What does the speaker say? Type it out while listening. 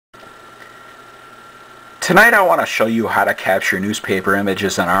Tonight I want to show you how to capture newspaper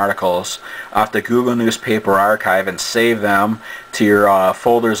images and articles off the Google Newspaper Archive and save them to your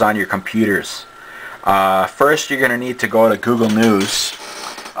folders on your computers. First you're going to need to go to Google News.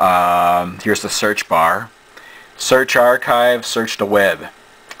 Here's the search bar. Search Archive, search the web.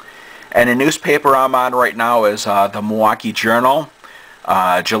 And the newspaper I'm on right now is the Milwaukee Journal,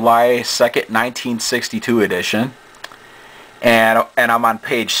 July 2nd, 1962 edition. And I'm on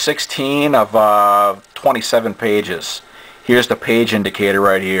page 16 of 27 pages. Here's the page indicator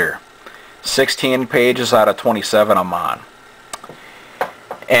right here. 16 pages out of 27 I'm on.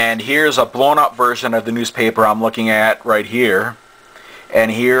 And here's a blown up version of the newspaper I'm looking at right here. And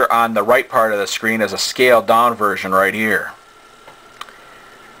here on the right part of the screen is a scaled down version right here.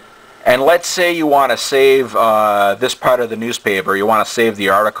 And let's say you want to save this part of the newspaper. You want to save the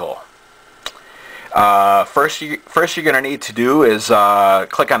article. First you're going to need to do is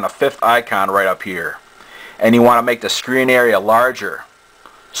click on the fifth icon right up here. And you want to make the screen area larger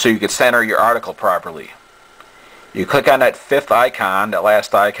so you can center your article properly. You click on that fifth icon, that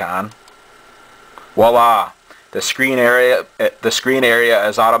last icon. Voila! The screen area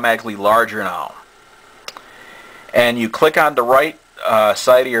is automatically larger now. And you click on the right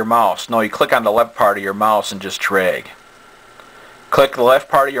side of your mouse. No, you click on the left part of your mouse and just drag. Click the left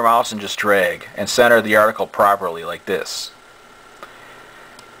part of your mouse and just drag and center the article properly like this.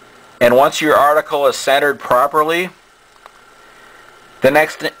 And once your article is centered properly, the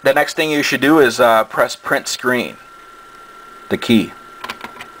next thing you should do is press print screen, the key.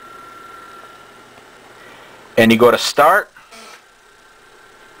 And you go to start.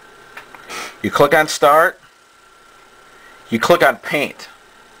 You click on start. You click on paint.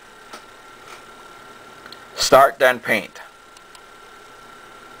 Start, then paint.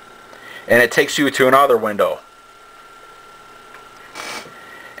 And it takes you to another window.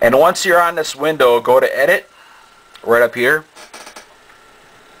 And once you're on this window, go to edit, right up here.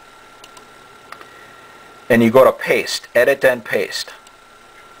 And you go to paste, edit then paste.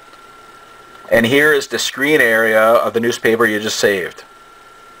 And here is the screen area of the newspaper you just saved.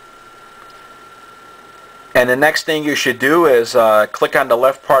 And the next thing you should do is click on the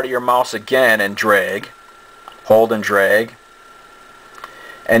left part of your mouse again and drag, hold and drag.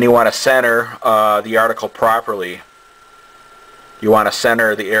 And you want to center the article properly. You want to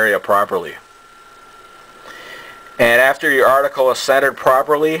center the area properly. And after your article is centered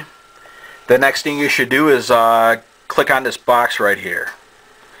properly, the next thing you should do is click on this box right here.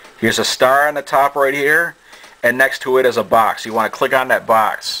 Here's a star on the top right here, and next to it is a box. You want to click on that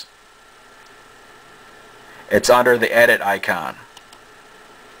box. It's under the edit icon.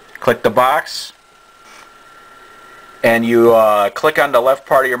 Click the box, and you click on the left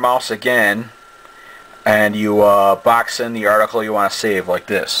part of your mouse again, and you box in the article you want to save like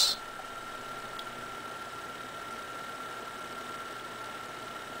this.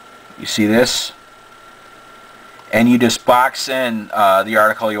 You see this? And you just box in the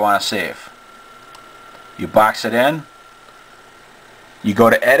article you want to save. You box it in. You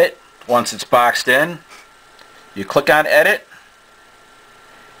go to edit. Once it's boxed in, you click on edit,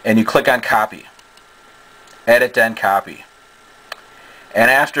 and you click on copy. Edit then copy. And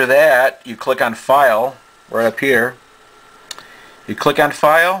after that, you click on file, right up here. You click on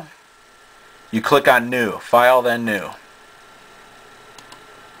file, you click on new, file then new.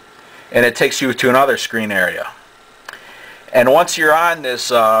 And it takes you to another screen area. And once you're on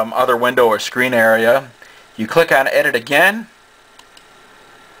this other window or screen area, you click on edit again,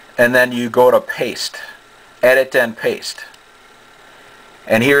 and then you go to paste. Edit then paste.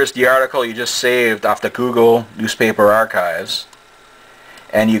 And here's the article you just saved off the Google Newspaper Archives.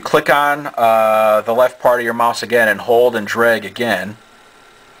 And you click on the left part of your mouse again and hold and drag again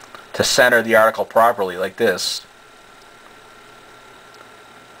to center the article properly like this.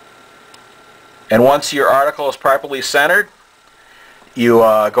 And once your article is properly centered, you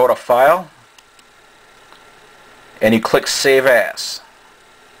go to File and you click Save As.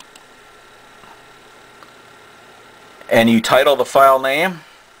 And you title the file name.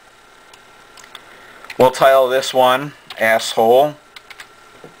 We'll title this one Asshole.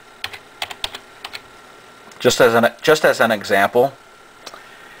 Just as an example.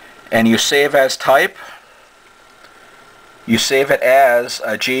 And you save as type. You save it as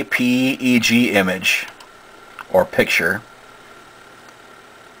a JPEG image or picture.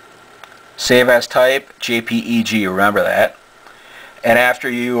 Save as type, JPEG, remember that. And after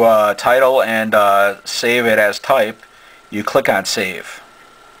you title and save it as type, you click on save.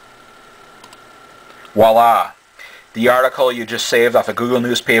 Voila! The article you just saved off of Google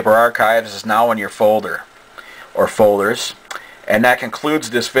Newspaper Archives is now in your folder or folders. And that concludes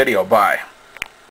this video. Bye.